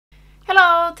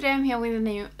Hello, today I'm here with a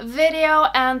new video,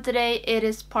 and today it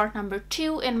is part number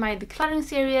 2 in my decluttering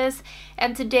series,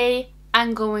 and today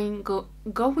I'm going to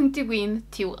win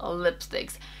 2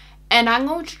 lipsticks. And I'm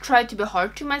going to try to be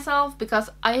hard to myself because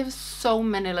I have so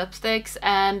many lipsticks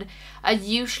and I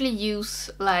usually use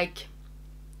like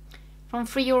from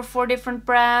 3 or 4 different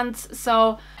brands,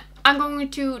 so I'm going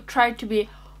to try to be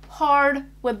hard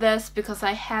with this because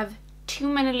I have too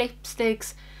many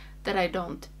lipsticks that I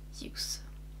don't use.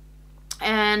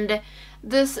 And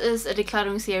this is a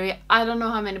decluttering series. I don't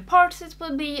know how many parts it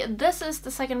will be. This is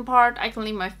the second part. I can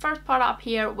leave my first part up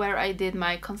here where I did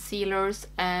my concealers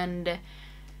and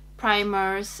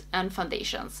primers and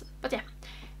foundations. But yeah,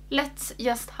 let's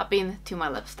just hop into my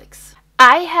lipsticks.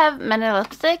 I have many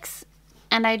lipsticks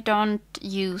and I don't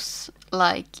use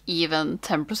like even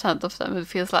 10% of them, it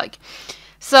feels like.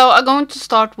 So I'm going to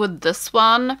start with this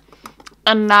one.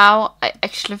 And now I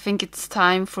actually think it's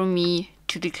time for me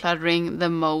to decluttering the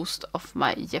most of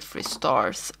my Jeffree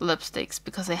Star's lipsticks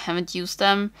because I haven't used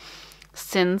them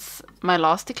since my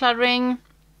last decluttering.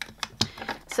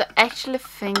 So I actually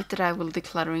think that I will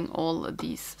decluttering all of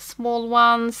these small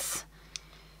ones.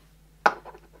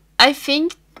 I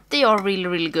think they are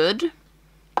really good.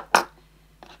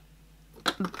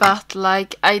 But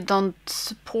like I don't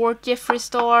support Jeffree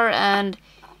Star and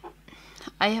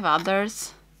I have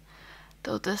others.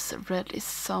 Though this red is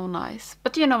so nice.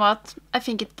 But you know what? I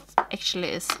think it actually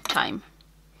is time.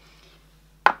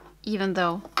 Even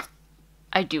though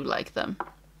I do like them.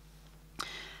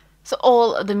 So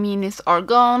all the minis are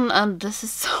gone and this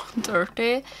is so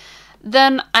dirty.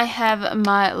 Then I have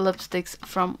my lipsticks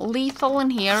from Lethal in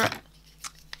here.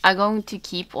 I'm going to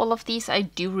keep all of these. I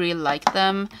do really like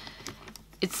them.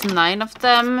 It's 9 of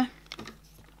them.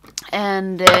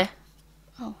 And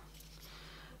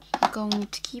I'm going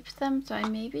to keep them, so I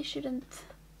maybe shouldn't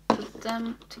put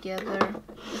them together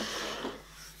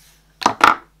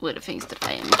with the things that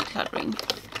I am decluttering.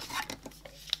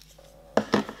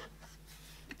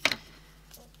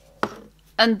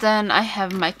 And then I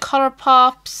have my color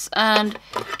pops, and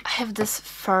I have this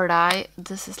third eye.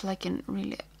 This is like a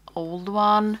really old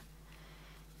one.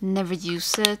 Never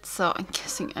use it, so I'm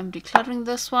guessing I'm decluttering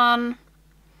this one.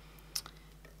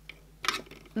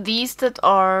 These that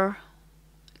are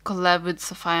collab with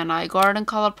Sophia and I Garden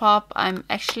Colourpop, I'm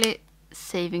actually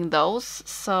saving those.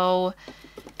 So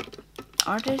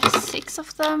are there 6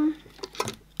 of them?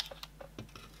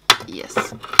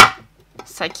 Yes.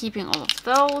 So I'm keeping all of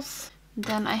those.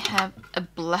 Then I have a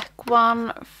black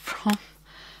one from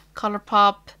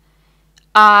Colourpop.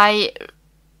 I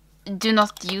do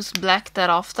not use black that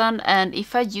often, and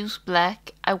if I use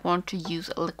black I want to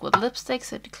use a liquid lipstick,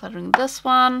 so decluttering this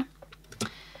one.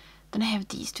 Then I have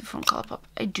these 2 from Colourpop.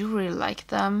 I do really like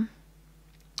them.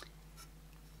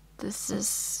 This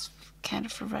is kind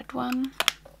of a red one.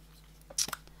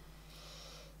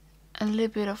 A little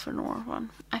bit of an orange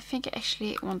one. I think I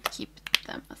actually want to keep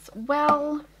them as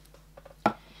well.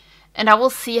 And I will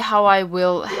see how I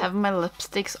will have my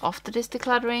lipsticks after this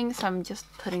decluttering. So I'm just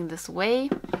putting this away.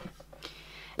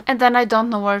 And then I don't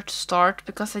know where to start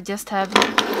because I just have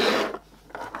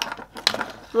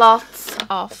lots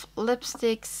of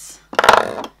lipsticks,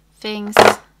 things,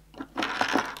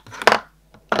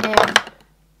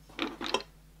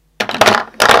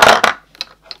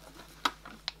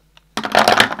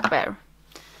 where.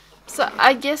 So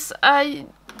I guess I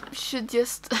should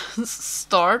just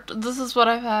start. This is what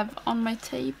I have on my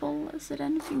table. Is it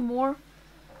anything more?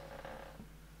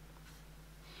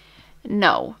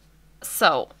 No.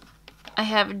 So I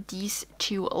have these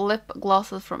 2 lip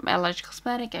glosses from LH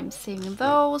Cosmetics. I'm saving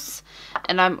those.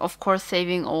 And I'm of course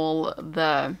saving all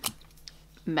the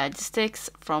Majesticks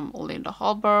from Linda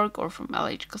Hallberg or from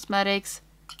LH Cosmetics.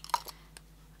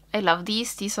 I love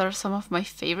these. These are some of my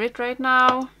favorite right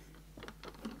now.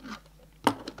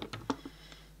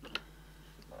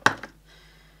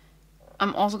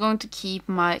 I'm also going to keep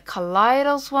my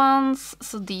Kaleidos ones.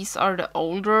 So these are the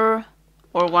older,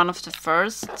 or one of the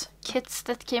first kits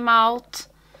that came out.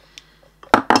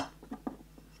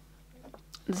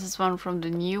 This is one from the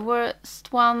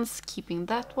newest ones, keeping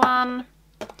that one.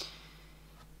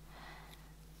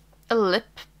 A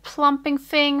lip plumping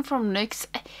thing from NYX.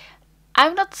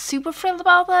 I'm not super thrilled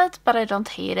about it, but I don't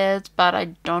hate it. But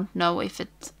I don't know if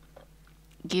it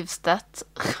gives that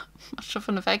much of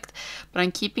an effect. But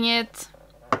I'm keeping it.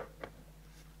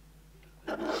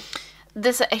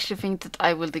 This I actually think that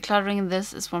I will decluttering.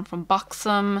 This is one from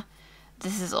Buxom.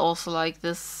 This is also like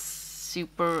this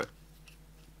super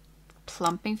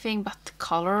plumping thing, but the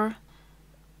color,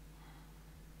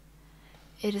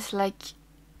 it is like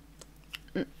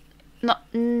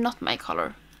not my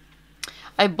color.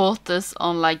 I bought this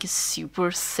on like a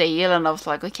super sale and I was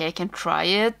like, okay, I can try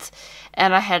it.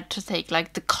 And I had to take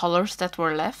like the colors that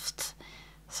were left.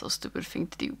 So stupid thing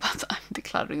to do, but I'm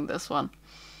decluttering this one.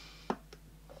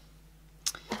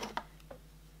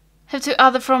 Have two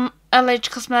other from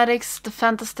LH Cosmetics, the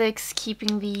Fantastics,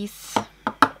 keeping these.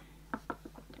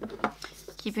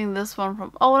 Keeping this one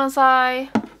from Oden's Eye.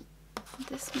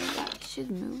 This maybe I should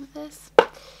move this.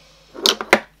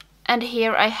 And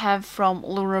here I have from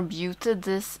Lunar Beauty.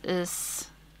 This is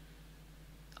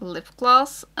lip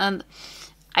gloss and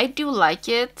I do like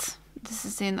it. This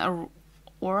is in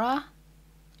Aura.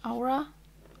 I'm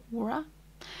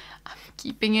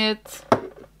keeping it.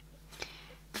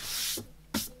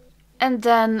 And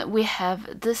then we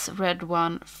have this red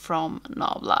one from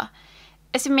Nabla.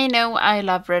 As you may know, I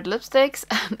love red lipsticks,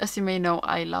 and as you may know,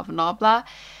 I love Nabla.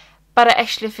 But I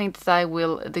actually think that I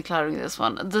will decluttering this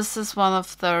one. This is one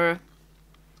of their...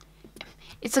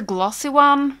 It's a glossy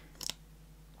one.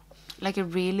 Like a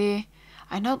really...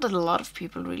 I know that a lot of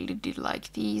people really did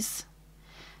like these.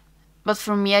 But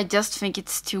for me, I just think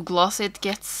it's too glossy. It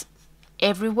gets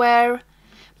everywhere.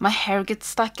 My hair gets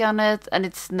stuck on it and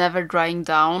it's never drying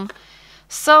down.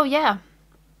 So yeah,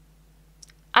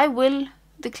 I will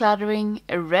decluttering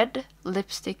a red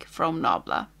lipstick from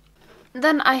Nabla.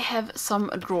 Then I have some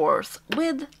drawers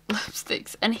with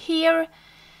lipsticks. And here,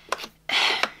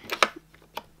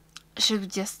 should we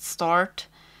just start?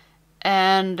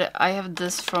 And I have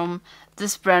this from,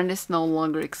 this brand is no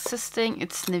longer existing.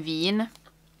 It's Neveen.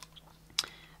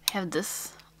 I have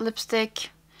this lipstick.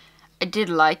 I did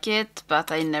like it,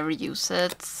 but I never use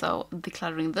it, so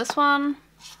decluttering this one.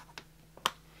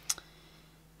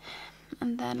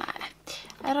 And then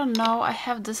I don't know, I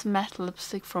have this matte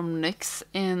lipstick from NYX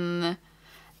in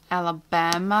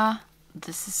Alabama.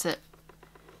 This is a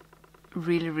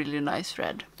really, really nice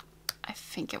red. I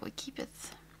think I will keep it.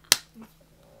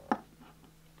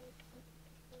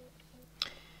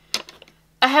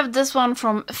 I have this one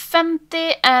from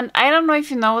Fenty, and I don't know if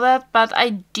you know that, but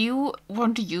I do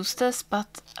want to use this,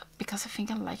 but because I think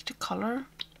I like the color.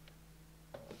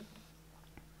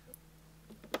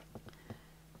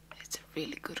 It's a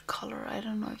really good color. I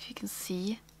don't know if you can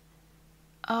see.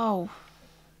 Oh.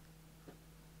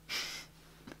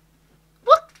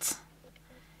 What?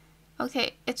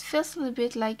 Okay, it feels a little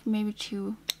bit like maybe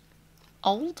too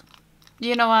old.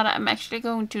 You know what? I'm actually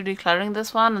going to decluttering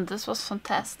this one, and this was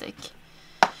fantastic.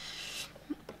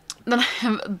 Then I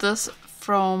have this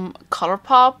from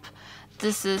Colourpop.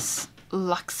 This is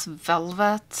Luxe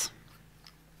Velvet.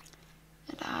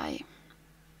 And I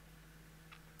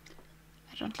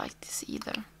don't like this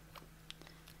either.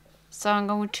 So I'm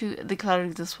going to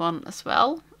declutter this one as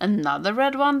well. Another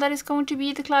red one that is going to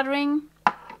be decluttering.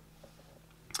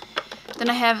 Then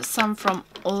I have some from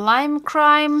Lime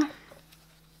Crime.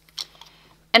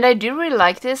 And I do really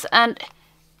like this. And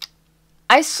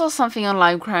I saw something on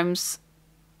Lime Crime's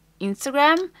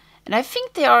Instagram, and I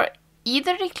think they are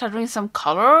either decluttering some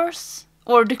colors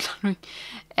or decluttering,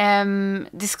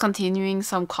 discontinuing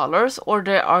some colors, or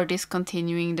they are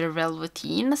discontinuing their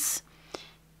velveteens.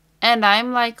 And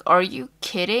I'm like, are you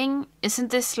kidding? Isn't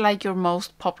this like your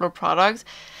most popular product?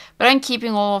 But I'm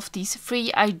keeping all of these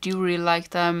free. I do really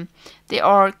like them. They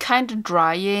are kind of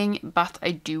drying, but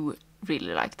I do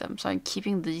really like them. So I'm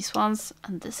keeping these ones,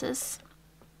 and this is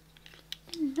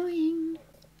annoying.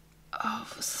 Oh,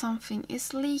 something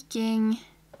is leaking.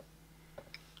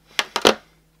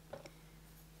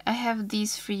 I have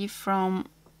these three from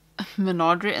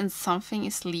Menardre and something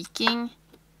is leaking.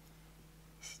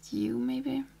 Is it you,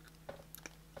 maybe?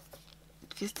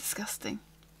 It feels disgusting.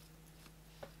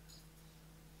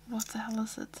 What the hell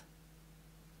is it?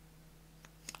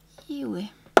 Ew. Is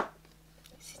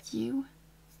it you?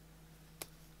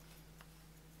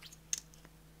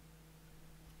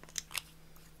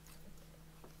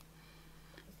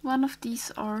 One of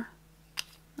these are...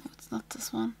 No, it's not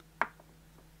this one.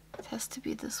 It has to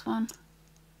be this one.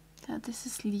 Yeah, this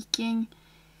is leaking.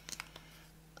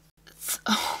 It's...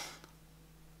 Oh.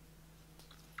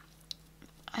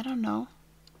 I don't know.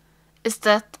 Is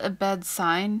that a bad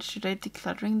sign? Should I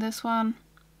decluttering this one?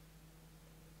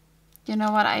 You know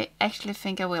what? I actually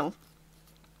think I will.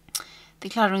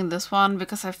 Decluttering this one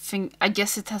because I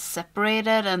guess it has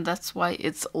separated and that's why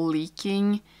it's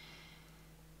leaking.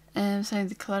 So I'm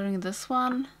decluttering this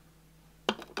one.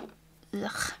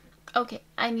 Ugh. Okay,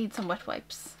 I need some wet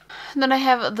wipes. Then I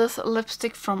have this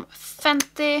lipstick from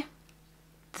Fenty.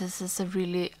 This is a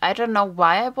really... I don't know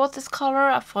why I bought this color.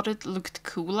 I thought it looked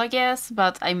cool, I guess.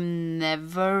 But I've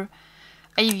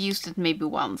used it maybe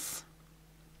once.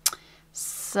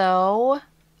 So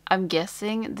I'm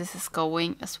guessing this is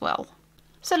going as well.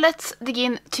 So let's dig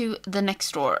into the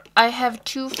next drawer. I have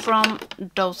two from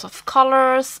Dose of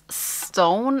Colors,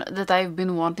 Stone, that I've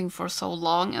been wanting for so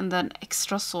long, and then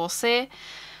Extra Saucy.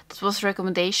 This was a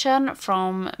recommendation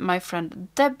from my friend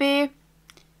Debbie.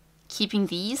 Keeping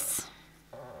these.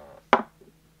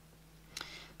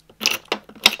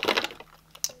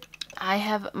 I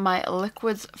have my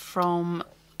liquids from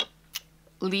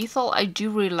Lethal. I do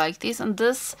really like these, and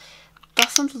this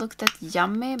doesn't look that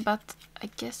yummy, but I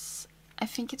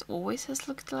think it always has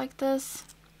looked like this.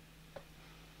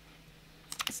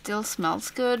 It still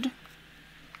smells good.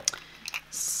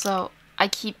 So I'm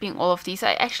keeping all of these.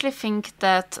 I actually think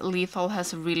that Lethal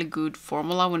has a really good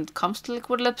formula when it comes to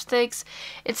liquid lipsticks.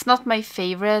 It's not my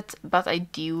favorite, but I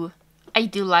do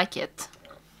like it.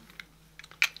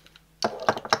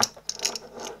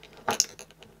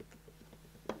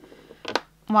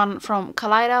 One from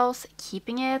Kaleidos,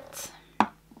 keeping it.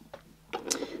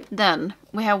 Then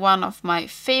we have one of my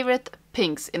favorite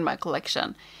pinks in my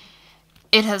collection.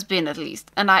 It has been, at least.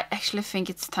 And I actually think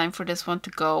it's time for this one to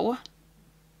go,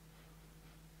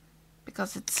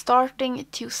 because it's starting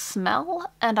to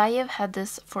smell, and I have had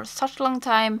this for such a long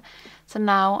time. So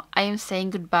now I am saying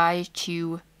goodbye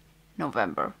to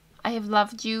November. I have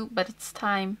loved you, but it's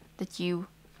time that you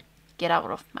get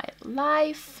out of my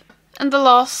life. And the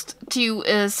last two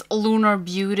is Lunar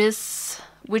Beauty's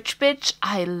Witch Bitch.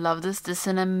 I love this. This is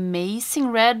an amazing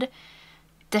red.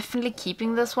 Definitely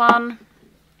keeping this one.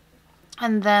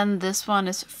 And then this one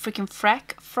is Freaking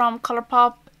Frack from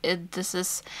Colourpop. This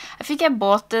is, I think I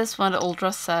bought this when the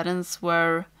Ultra Satins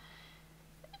were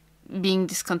being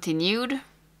discontinued.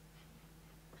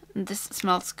 This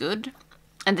smells good.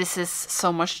 And this is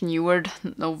so much newer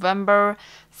than November,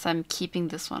 so I'm keeping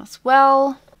this one as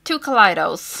well. Two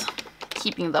Kaleidos.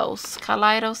 Keeping those.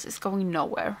 Kaleidos is going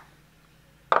nowhere.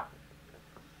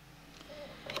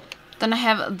 Then I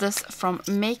have this from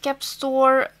Makeup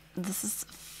Store. This is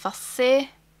Fussy.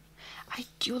 I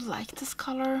do like this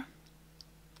color.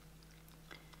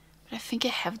 But I think I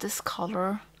have this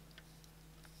color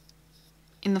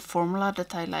in the formula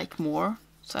that I like more.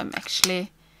 So I'm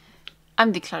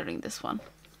decluttering this one.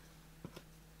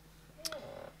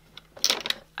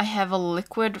 I have a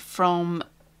liquid from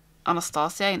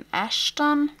Anastasia in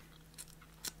Ashton.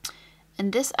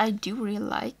 And this I do really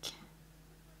like.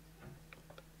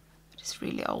 It's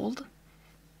really old.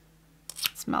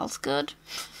 It smells good.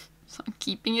 So I'm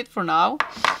keeping it for now.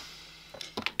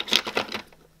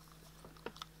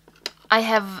 I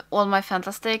have all my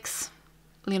Fantastics.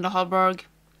 Linda Hallberg,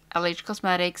 LH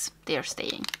Cosmetics. They are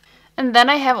staying. And then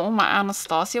I have all my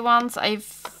Anastasia ones. I have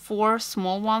 4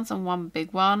 small ones and 1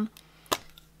 big one.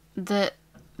 The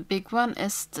big one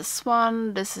is this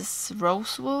one. This is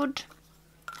Rosewood.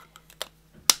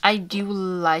 I do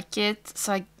like it,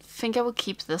 so I think I will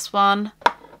keep this one.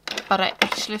 But I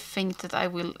actually think that I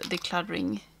will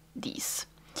decluttering these.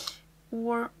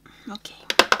 Or, okay,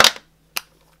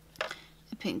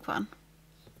 a pink one.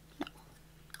 No.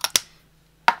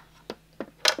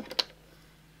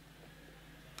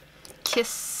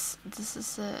 Kiss. This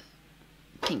is a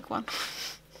pink one.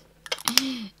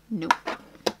 Nope.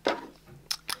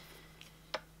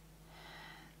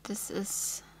 This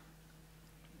is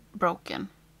Broken.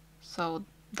 So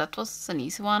that was an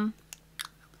easy one.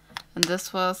 And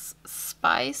this was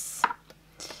Spice.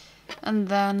 And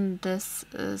then this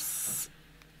is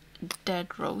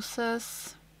Dead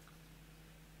Roses.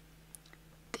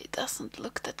 It doesn't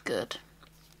look that good.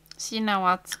 So you know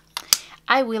what?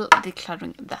 I will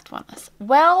decluttering that one as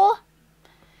well.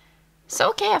 So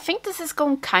okay, I think this is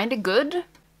going kind of good.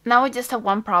 Now I just have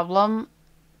one problem.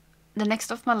 The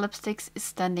next of my lipsticks is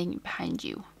standing behind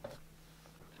you.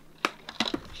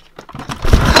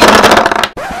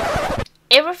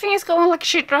 Everything is going like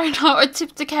shit right now. I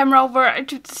tipped the camera over, I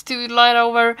tipped the studio light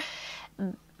over.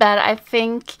 But I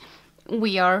think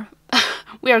we are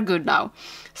good now.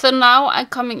 So now I'm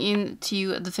coming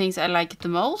into the things I like the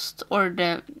most, or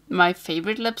my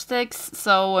favorite lipsticks.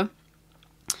 So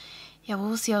yeah,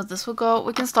 we'll see how this will go.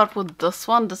 We can start with this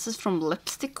one. This is from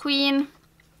Lipstick Queen.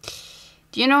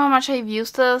 Do you know how much I've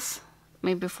used this?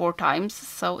 Maybe 4 times.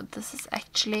 So this is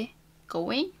actually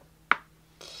going.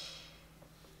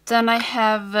 Then I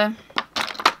have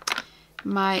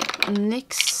my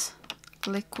NYX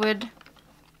liquid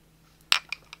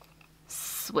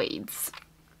suedes.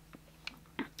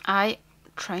 I'm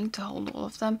trying to hold all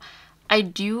of them. I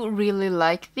do really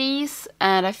like these,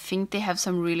 and I think they have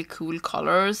some really cool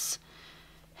colors.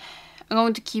 I'm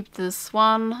going to keep this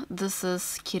one. This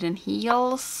is Kitten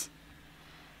Heels.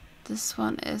 This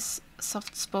one is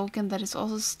Soft Spoken, that is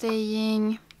also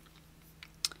staying.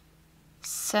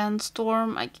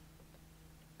 Sandstorm,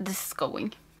 this is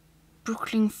going.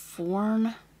 Brooklyn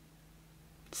Fawn,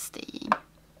 staying.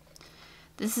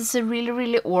 This is a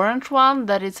really orange one.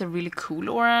 That is a really cool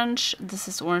orange. This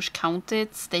is Orange County,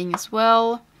 it's staying as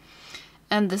well.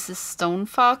 And this is Stone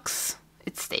Fox,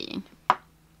 it's staying.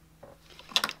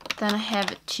 Then I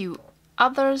have 2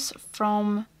 others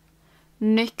from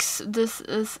NYX. This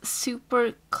is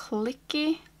Super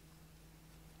Clicky.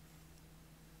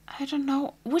 I don't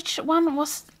know which one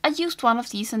was. I used one of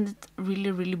these and it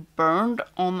really burned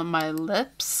on my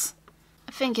lips.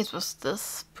 I think it was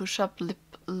this Push-Up Lip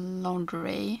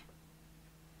Lingerie.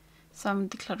 So I'm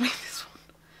decluttering this one.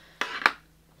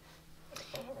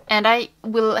 And I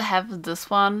will have this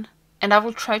one. And I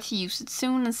will try to use it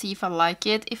soon and see if I like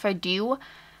it. If I do,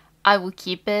 I will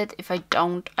keep it. If I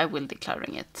don't, I will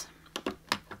decluttering it.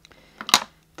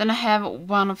 Then I have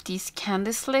one of these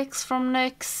candy slicks from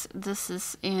NYX. This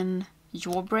is in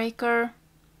Jawbreaker.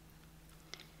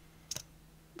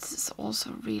 This is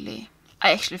also really...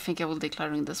 I actually think I will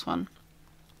decluttering this one.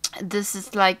 This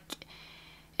is like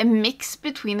a mix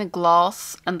between a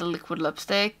gloss and a liquid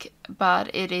lipstick, but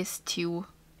it is too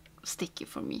sticky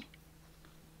for me.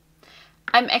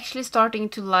 I'm actually starting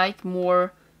to like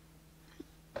more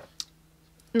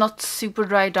not super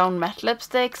dry down matte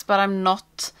lipsticks, but I'm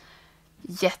not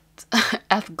yet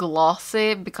at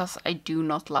glossy because I do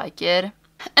not like it.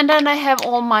 And then I have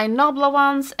all my Nabla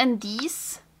ones, and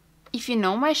these, if you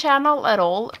know my channel at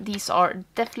all, these are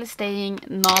definitely staying.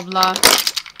 Nabla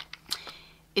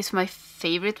is my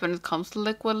favorite when it comes to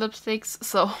liquid lipsticks,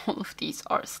 so all of these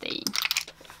are staying.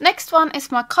 Next one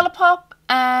is my Colourpop,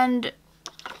 and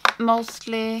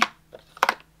mostly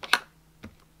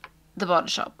the Body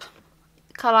Shop.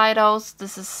 Kaleidos,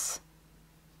 this is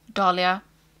Dahlia,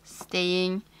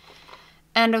 staying.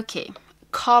 And okay,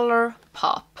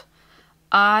 Colourpop.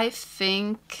 I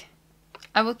think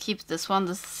I will keep this one.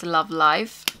 This is Love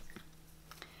Life.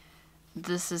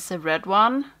 This is a red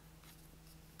one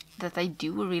that I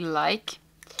do really like.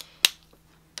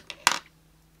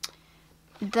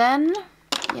 Then,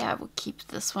 yeah, I will keep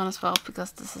this one as well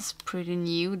because this is pretty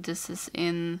new. This is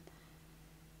in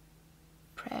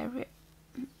Prairie.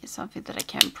 It's something that I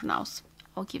can't pronounce.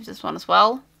 I'll keep this one as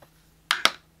well.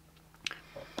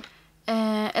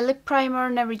 A lip primer,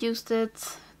 never used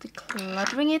it.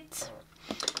 Decluttering it.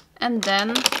 And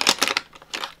then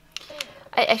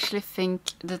I actually think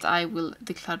that I will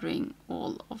decluttering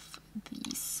all of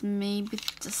these. Maybe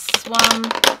this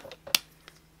one. I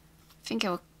think I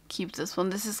will keep this one.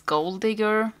 This is Gold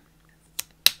Digger.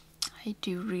 I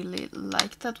do really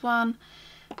like that one.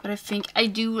 But I think I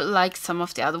do like some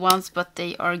of the other ones, but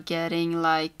they are getting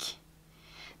like...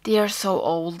 They are so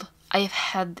old. I have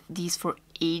had these for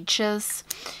ages.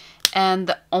 And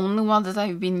the only one that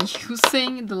I've been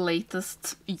using the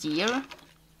latest year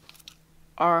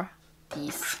are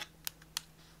these.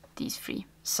 These 3.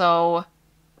 So,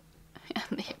 yeah,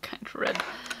 they are kind of red.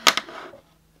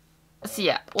 So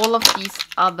yeah, all of these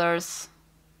others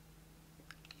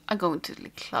are going to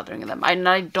decluttering them. And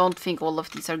I don't think all of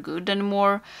these are good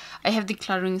anymore. I have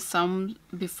decluttering some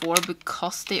before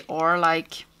because they are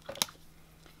like...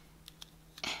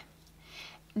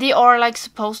 They are like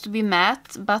supposed to be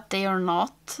matte, but they are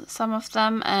not, some of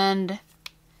them, and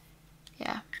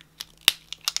yeah.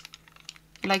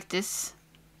 Like this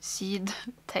seed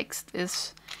text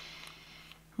is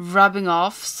rubbing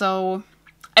off, so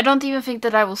I don't even think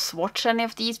that I will swatch any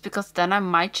of these because then I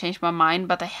might change my mind,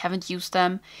 but I haven't used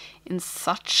them in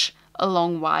such a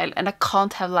long while and I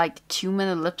can't have like too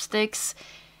many lipsticks.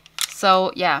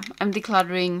 So yeah, I'm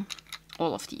decluttering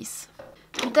all of these.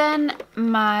 Then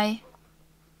my...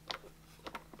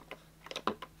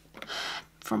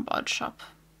 from Body Shop.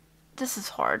 This is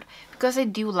hard because I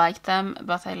do like them,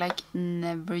 but I like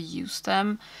never use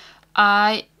them.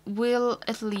 I will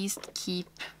at least keep...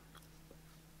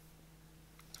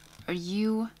 Are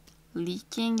you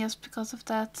leaking just because of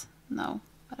that? No,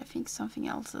 but I think something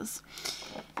else is.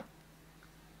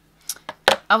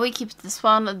 I will keep this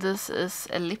one. This is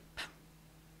a lip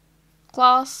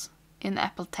gloss in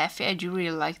Apple Taffy. I do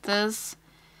really like this.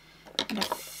 And I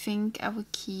think I will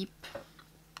keep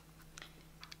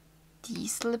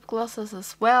these lip glosses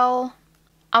as well.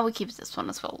 I will keep this one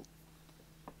as well.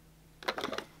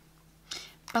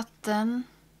 But then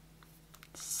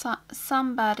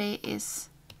somebody is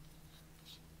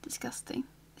disgusting.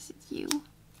 Is it you?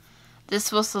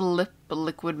 This was a lip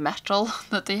liquid metal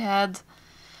that they had.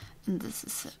 And this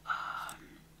is...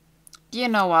 you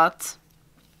know what?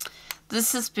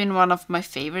 This has been one of my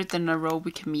favorite, the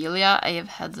Nairobi Camellia. I have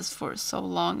had this for so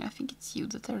long. I think it's you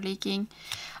that are leaking.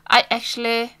 I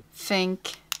actually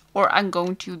think, or I'm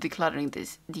going to decluttering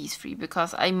these 3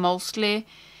 because I mostly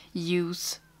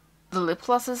use the lip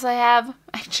glosses I have,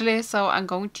 actually, so I'm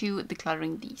going to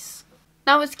decluttering these.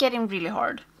 Now it's getting really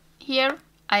hard. Here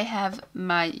I have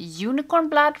my Unicorn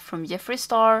Blood from Jeffree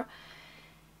Star.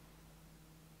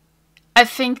 I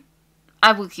think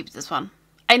I will keep this one.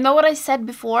 I know what I said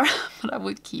before, but I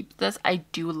would keep this. I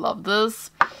do love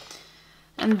this.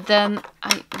 And then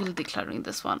I will decluttering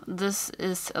this one. This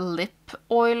is a lip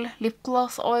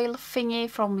gloss oil thingy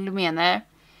from Lumene.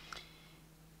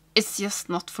 It's just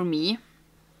not for me.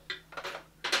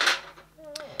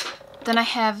 Then I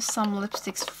have some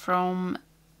lipsticks from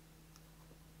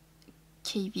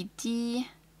KVD.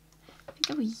 I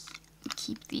think I will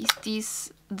keep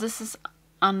these. This is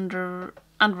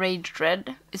Underage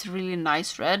Red. It's really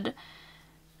nice red.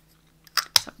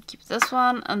 So I'll keep this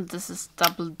one. And this is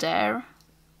Double Dare.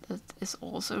 That is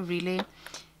also a really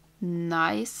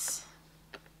nice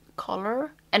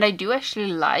color. And I do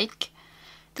actually like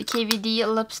the KVD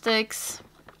lipsticks.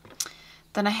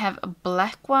 Then I have a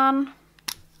black one.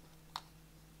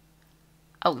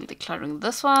 I will be decluttering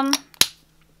this one.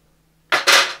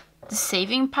 The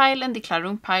saving pile and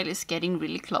decluttering pile is getting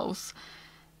really close.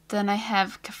 Then I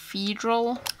have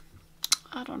Cathedral.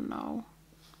 I don't know.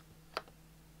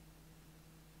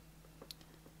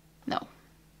 No.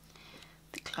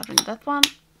 Decluttering that one.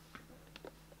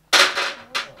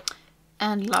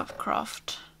 And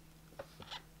Lovecraft.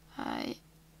 I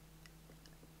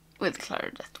will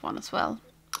declutter that one as well.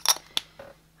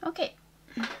 Okay.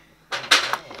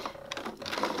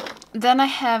 Then I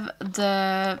have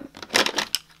the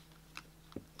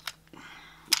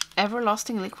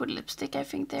Everlasting Liquid Lipstick, I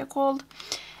think they're called.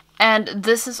 And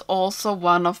this is also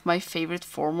one of my favorite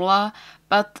formula.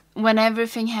 But when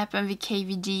everything happened with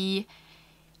KVD,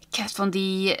 Kat Von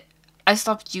D, I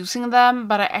stopped using them.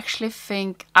 But I actually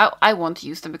think I want to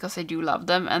use them because I do love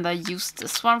them. And I use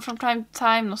this one from time to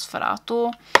time,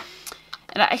 Nosferatu.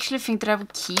 And I actually think that I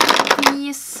would keep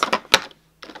these.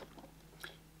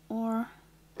 Or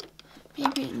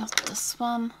maybe not this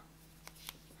one.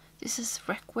 This is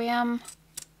Requiem.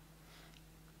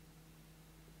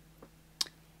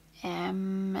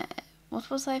 What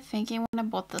was I thinking when I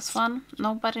bought this one?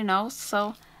 Nobody knows,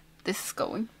 so this is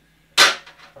going.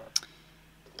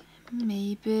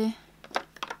 Maybe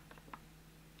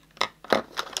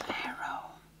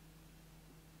Arrow.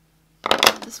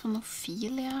 This one,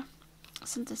 Ophelia.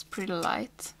 Isn't this pretty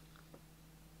light?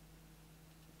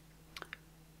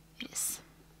 It is.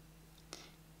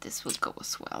 This will go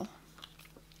as well.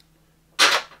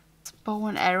 Bow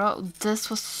and Arrow. This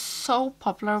was so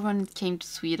popular when it came to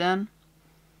Sweden.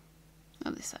 Oh,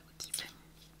 this I would keep.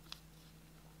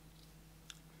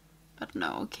 But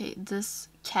no, okay, this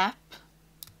cap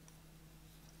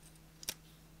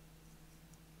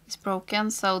is broken,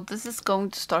 so this is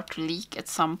going to start to leak at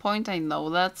some point. I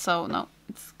know that, so no,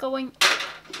 it's going.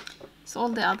 So all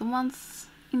the other ones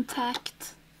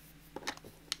intact.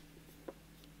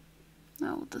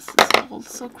 No, this is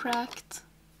also cracked.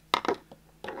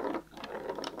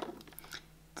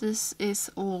 This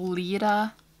is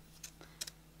Lolita,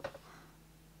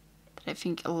 that I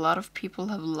think a lot of people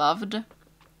have loved.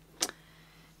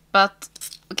 But,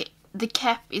 okay, the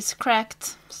cap is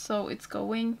cracked, so it's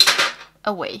going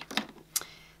away.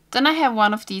 Then I have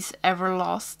one of these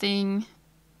Everlasting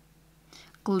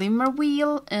Glimmer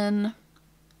Wheel in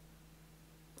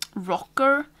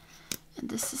Rocker. And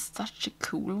this is such a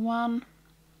cool one.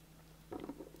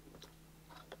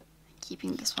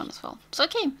 Keeping this one as well. So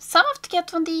okay, some of the Kat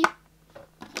Von D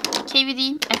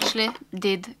KVD actually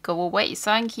did go away.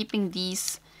 So I'm keeping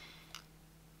these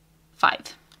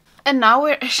 5. And now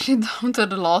we're actually down to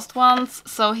the last ones.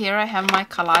 So here I have my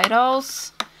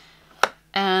Kaleidos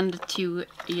and 2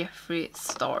 Jeffree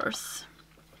Stars.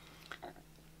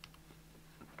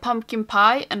 Pumpkin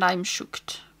Pie and I'm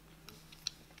Shooked.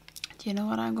 Do you know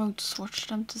what? I'm going to swatch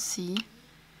them to see.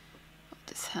 Oh,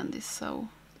 this hand is so...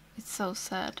 it's so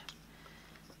sad.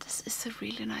 This is a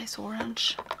really nice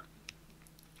orange.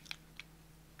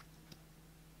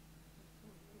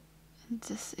 And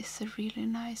this is a really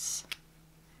nice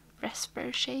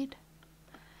raspberry shade.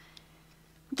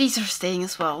 These are staying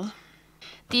as well.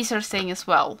 These are staying as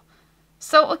well.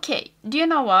 So, okay, do you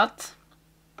know what?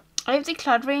 I have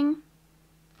decluttering.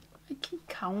 I can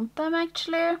count them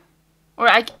actually. Or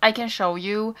I can show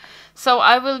you. So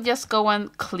I will just go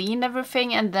and clean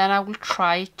everything and then I will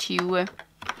try to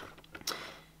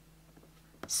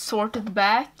sort it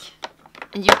back.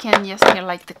 And you can just hear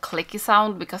like the clicky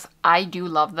sound because I do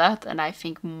love that and I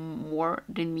think more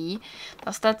than me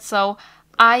does that. So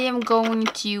I am going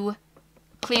to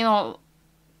clean all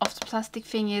of the plastic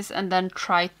thingies and then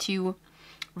try to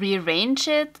rearrange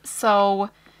it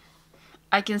so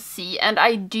I can see. And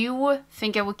I do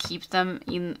think I will keep them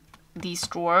in these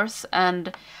drawers,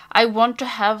 and I want to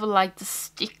have like the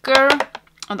sticker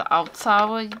on the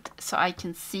outside so I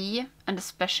can see, and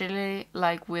especially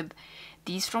like with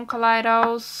these from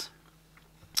Kaleidos.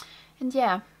 And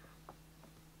yeah,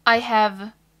 I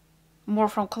have more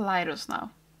from Kaleidos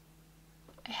now.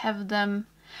 I have them.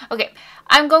 Okay,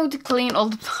 I'm going to clean all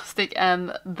the plastic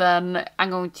and then I'm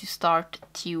going to start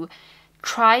to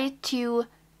try to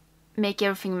make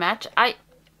everything match. I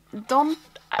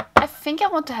think I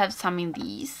want to have some in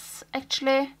these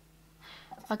actually,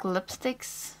 like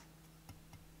lipsticks.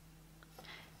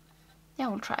 Yeah,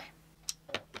 we'll try.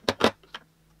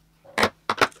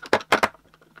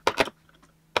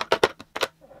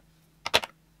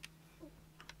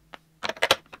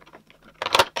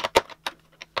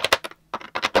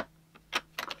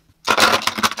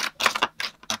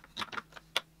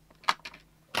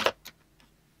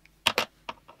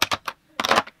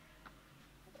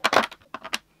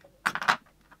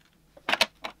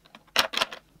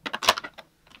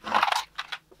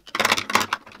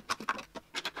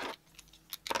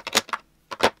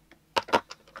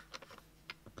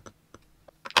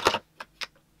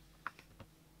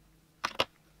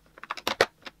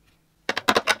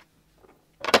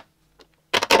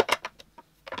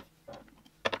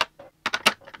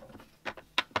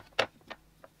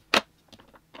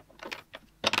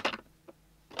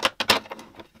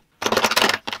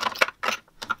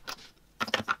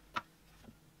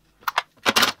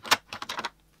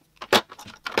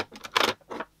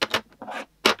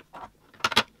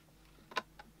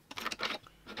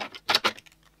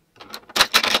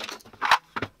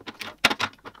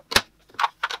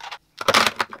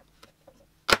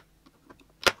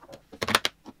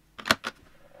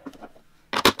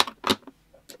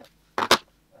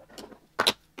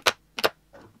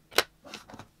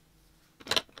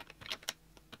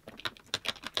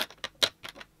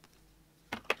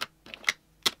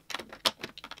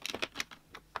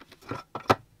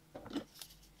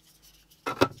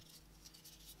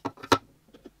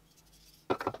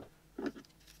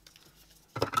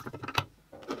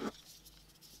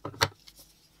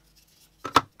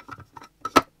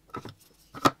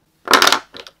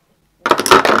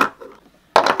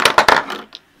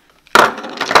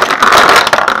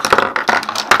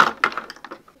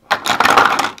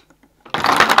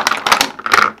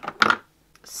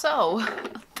 So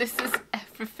this is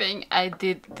everything I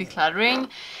did decluttering,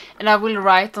 and I will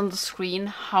write on the screen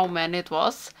how many it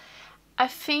was. I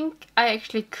think I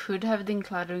actually could have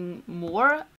decluttering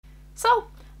more. So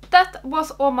that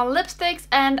was all my lipsticks,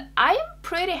 and I am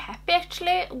pretty happy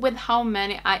actually with how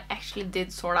many I actually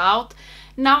did sort out.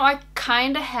 Now I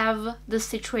kind of have the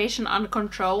situation under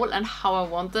control and how I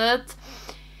want it.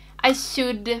 I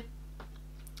should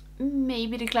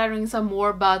maybe decluttering some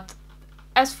more, but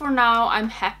as for now I'm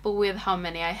happy with how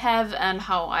many I have and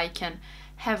how I can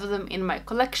have them in my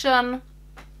collection.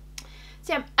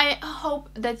 So yeah, I hope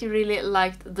that you really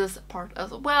liked this part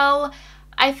as well.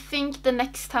 I think the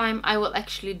next time I will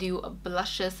actually do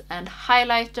blushes and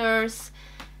highlighters,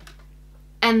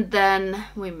 and then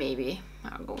we maybe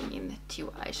are going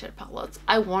into eyeshadow palettes.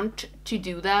 I want to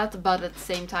do that, but at the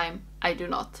same time I do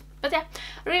not. But yeah,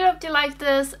 I really hope you like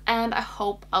this, and I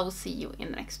hope I will see you in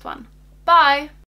the next one. Bye!